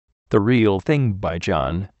The Real Thing by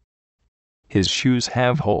John. His shoes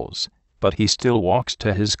have holes, but he still walks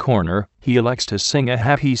to his corner. He likes to sing a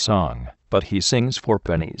happy song, but he sings for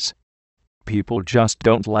pennies. People just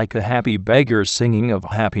don't like a happy beggar singing of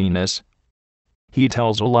happiness. He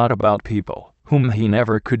tells a lot about people whom he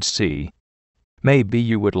never could see. Maybe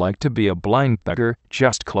you would like to be a blind beggar.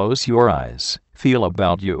 Just close your eyes, feel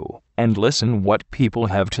about you, and listen what people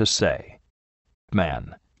have to say.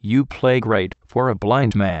 Man, you play great for a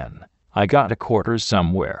blind man. I got a quarter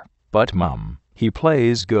somewhere, but Mom, he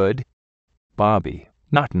plays good. Bobby,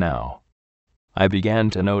 not now. I began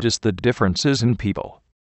to notice the differences in people.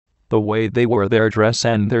 The way they wear their dress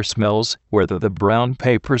and their smells, whether the brown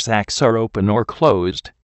paper sacks are open or closed.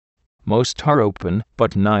 Most are open,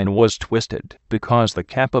 but 9 was twisted because the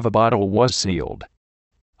cap of a bottle was sealed.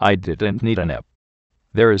 I didn't need a nip.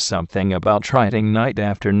 There is something about riding night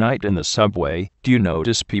after night in the subway. Do you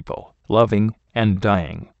notice people loving and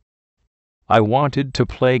dying? I wanted to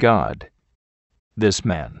play God. This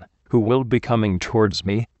man, who will be coming towards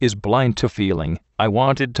me, is blind to feeling. I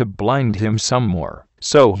wanted to blind him some more,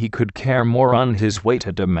 so he could care more on his way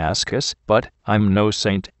to Damascus, but I'm no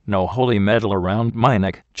saint, no holy medal around my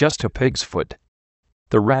neck, just a pig's foot.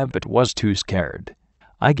 The rabbit was too scared.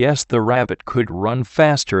 I guess the rabbit could run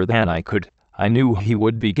faster than I could. I knew he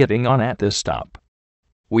would be getting on at this stop.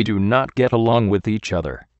 We do not get along with each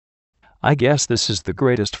other. I guess this is the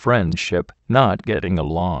greatest friendship, not getting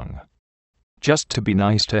along. Just to be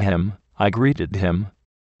nice to him, I greeted him.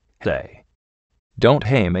 Hey. Don't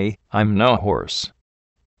hey me, I'm no horse.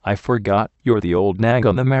 I forgot you're the old nag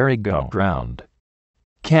on the merry-go-round.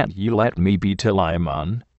 Can't you let me be till I'm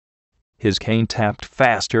on? His cane tapped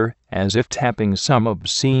faster, as if tapping some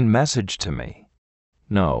obscene message to me.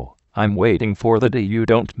 No, I'm waiting for the day you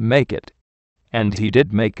don't make it. And he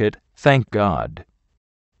did make it, thank God.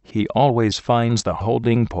 He always finds the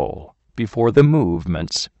holding pole before the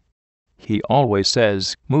movements. He always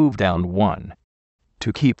says, move down 1.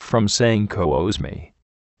 To keep from saying co-owes me.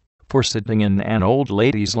 For sitting in an old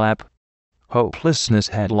lady's lap. Hopelessness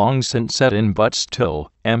had long since set in, but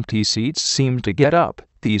still, empty seats seemed to get up.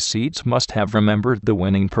 These seats must have remembered the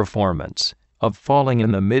winning performance of falling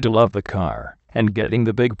in the middle of the car and getting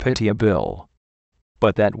the big pity bill.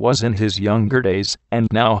 But that was in his younger days, and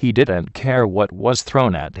now he didn't care what was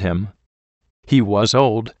thrown at him. He was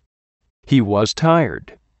old. He was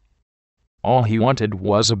tired. All he wanted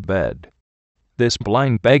was a bed. This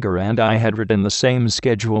blind beggar and I had ridden the same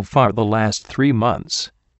schedule for the last 3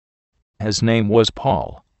 months. His name was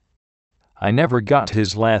Paul. I never got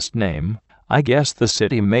his last name. I guess the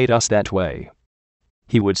city made us that way.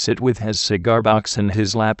 He would sit with his cigar box in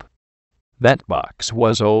his lap. That box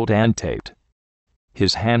was old and taped.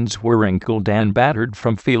 His hands were wrinkled and battered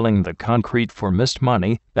from feeling the concrete for missed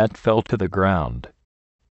money that fell to the ground.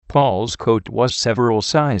 Paul's coat was several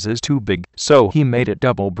sizes too big, so he made it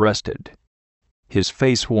double-breasted. His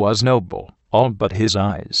face was noble, all but his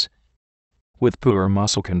eyes. With poor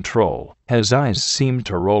muscle control, his eyes seemed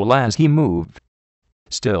to roll as he moved.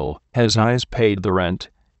 Still, his eyes paid the rent.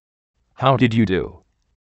 How did you do?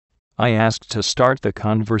 I asked to start the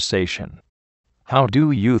conversation. How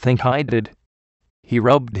do you think I did? He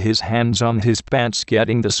rubbed his hands on his pants,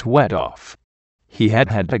 getting the sweat off. He had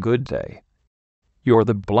had a good day. You're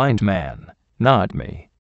the blind man, not me.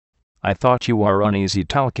 I thought you were uneasy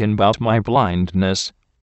talking about my blindness.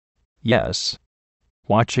 Yes.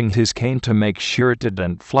 Watching his cane to make sure it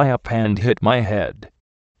didn't fly up and hit my head.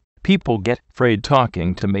 People get afraid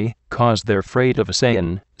talking to me, 'cause they're afraid of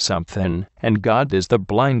saying something, and God is the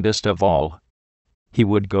blindest of all. He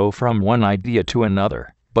would go from one idea to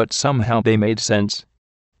another, but somehow they made sense.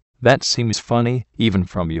 That seems funny, even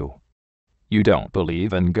from you. You don't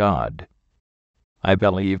believe in God. I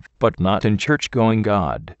believe, but not in church-going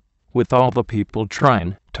God, with all the people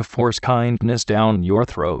trying to force kindness down your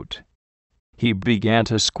throat. He began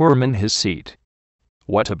to squirm in his seat.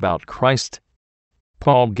 What about Christ?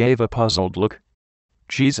 Paul gave a puzzled look.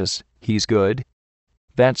 Jesus, he's good.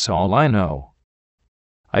 That's all I know.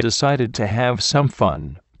 I decided to have some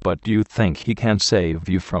fun, but do you think he can save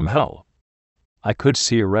you from hell? I could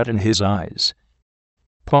see red in his eyes.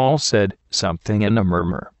 Paul said something in a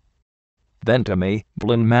murmur. Then to me,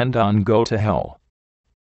 blind man, don't go to hell.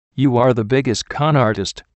 You are the biggest con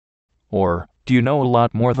artist. Or, do you know a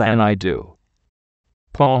lot more than I do?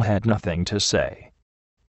 Paul had nothing to say.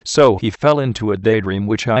 So he fell into a daydream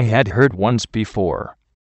which I had heard once before.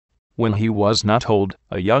 When he was not old,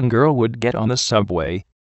 a young girl would get on the subway.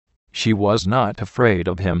 She was not afraid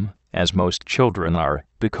of him, as most children are,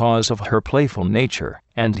 because of her playful nature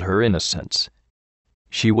and her innocence.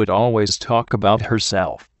 She would always talk about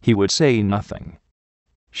herself. He would say nothing.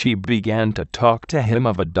 She began to talk to him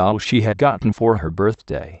of a doll she had gotten for her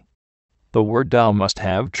birthday. The word doll must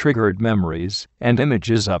have triggered memories, and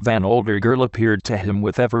images of an older girl appeared to him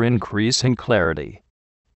with ever-increasing clarity.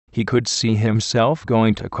 He could see himself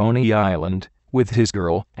going to Coney Island with his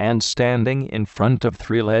girl and standing in front of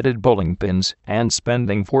 3-leaded bowling pins and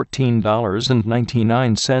spending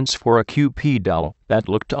 $14.99 for a QP doll that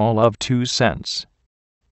looked all of 2 cents.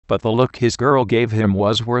 But the look his girl gave him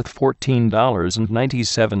was worth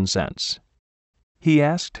 $14.97. He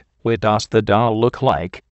asked, "What does the doll look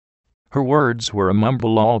like?" Her words were a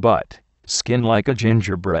mumble all but skin like a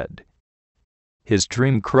gingerbread. His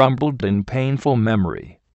dream crumbled in painful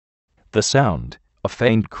memory. The sound, a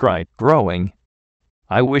faint cry, growing.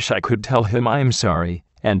 I wish I could tell him I'm sorry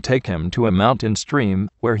and take him to a mountain stream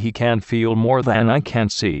where he can feel more than I can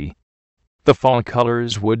see. The fall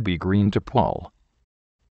colors would be green to Paul.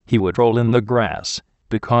 He would roll in the grass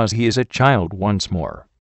because he is a child once more.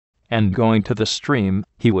 And going to the stream,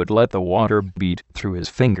 he would let the water beat through his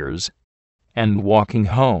fingers. And walking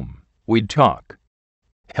home, we'd talk.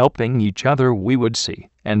 Helping each other, we would see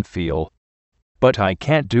and feel. But I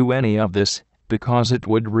can't do any of this because it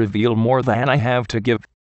would reveal more than I have to give.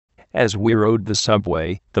 As we rode the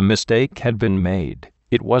subway, the mistake had been made.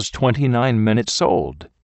 It was 29 minutes old.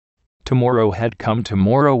 Tomorrow had come.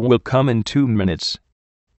 Tomorrow will come in 2 minutes.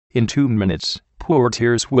 In 2 minutes, poor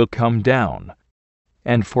tears will come down.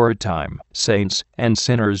 And for a time, saints and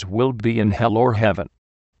sinners will be in hell or heaven.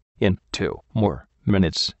 In 2 more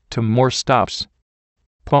minutes, 2 more stops.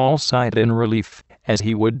 Paul sighed in relief, as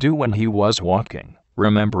he would do when he was walking,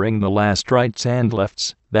 remembering the last rights and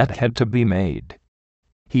lefts that had to be made.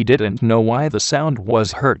 He didn't know why the sound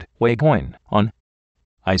was heard way going on.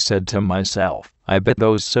 I said to myself, I bet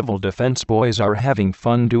those civil defense boys are having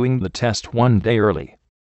fun doing the test one day early.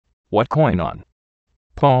 What going on?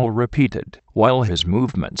 Paul repeated, while his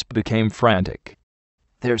movements became frantic.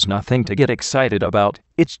 There's nothing to get excited about,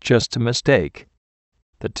 it's just a mistake.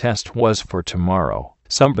 The test was for tomorrow.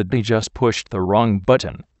 Somebody just pushed the wrong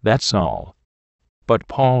button, that's all. But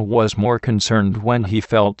Paul was more concerned when he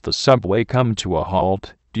felt the subway come to a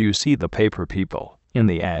halt. Do you see the paper people in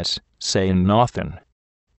the ass saying nothing?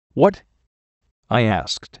 What? I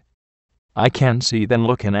asked. I can see them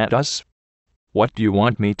looking at us. What do you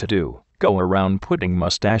want me to do? Go around putting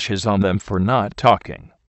mustaches on them for not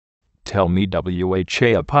talking? Tell me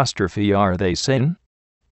WHA' are they saying?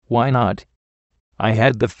 Why not? I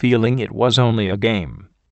had the feeling it was only a game.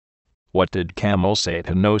 What did Camel say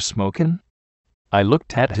to no smoking? I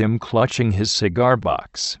looked at him clutching his cigar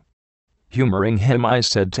box. Humoring him, I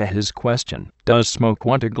said to his question, does Smoke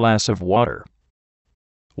want a glass of water?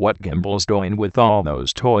 What Gimbel's doing with all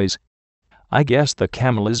those toys? I guess the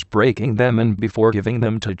Camel is breaking them in before giving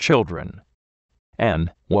them to children.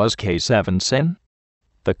 And was K7 sin?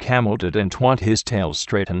 The Camel didn't want his tail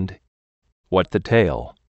straightened. What the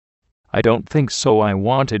tail? I don't think so. I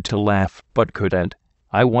wanted to laugh, but couldn't.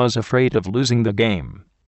 I was afraid of losing the game.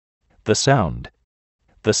 The sound.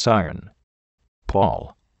 The siren.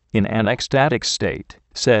 Paul, in an ecstatic state,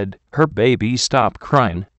 said, her baby, stop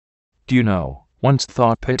crying. Do you know, once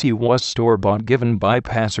thought pity was store-bought given by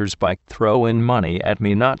passers-by. Throw in money at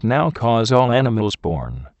me not now, cause all animals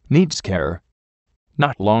born needs care.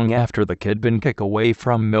 Not long after the kid been kicked away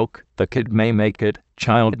from milk, the kid may make it.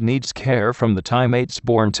 Child needs care from the time it's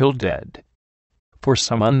born till dead. For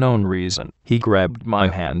some unknown reason, he grabbed my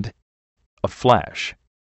hand. A flash.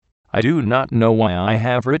 I do not know why I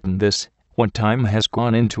have written this, when time has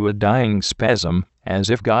gone into a dying spasm, as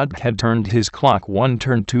if God had turned his clock one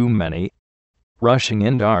turn too many. Rushing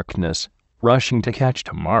in darkness, rushing to catch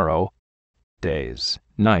tomorrow. Days,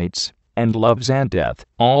 nights, and loves and death,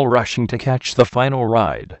 all rushing to catch the final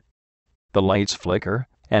ride. The lights flicker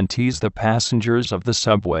and tease the passengers of the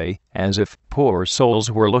subway, as if poor souls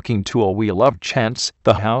were looking to a wheel of chance.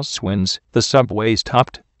 The house wins, the subway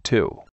stopped, too.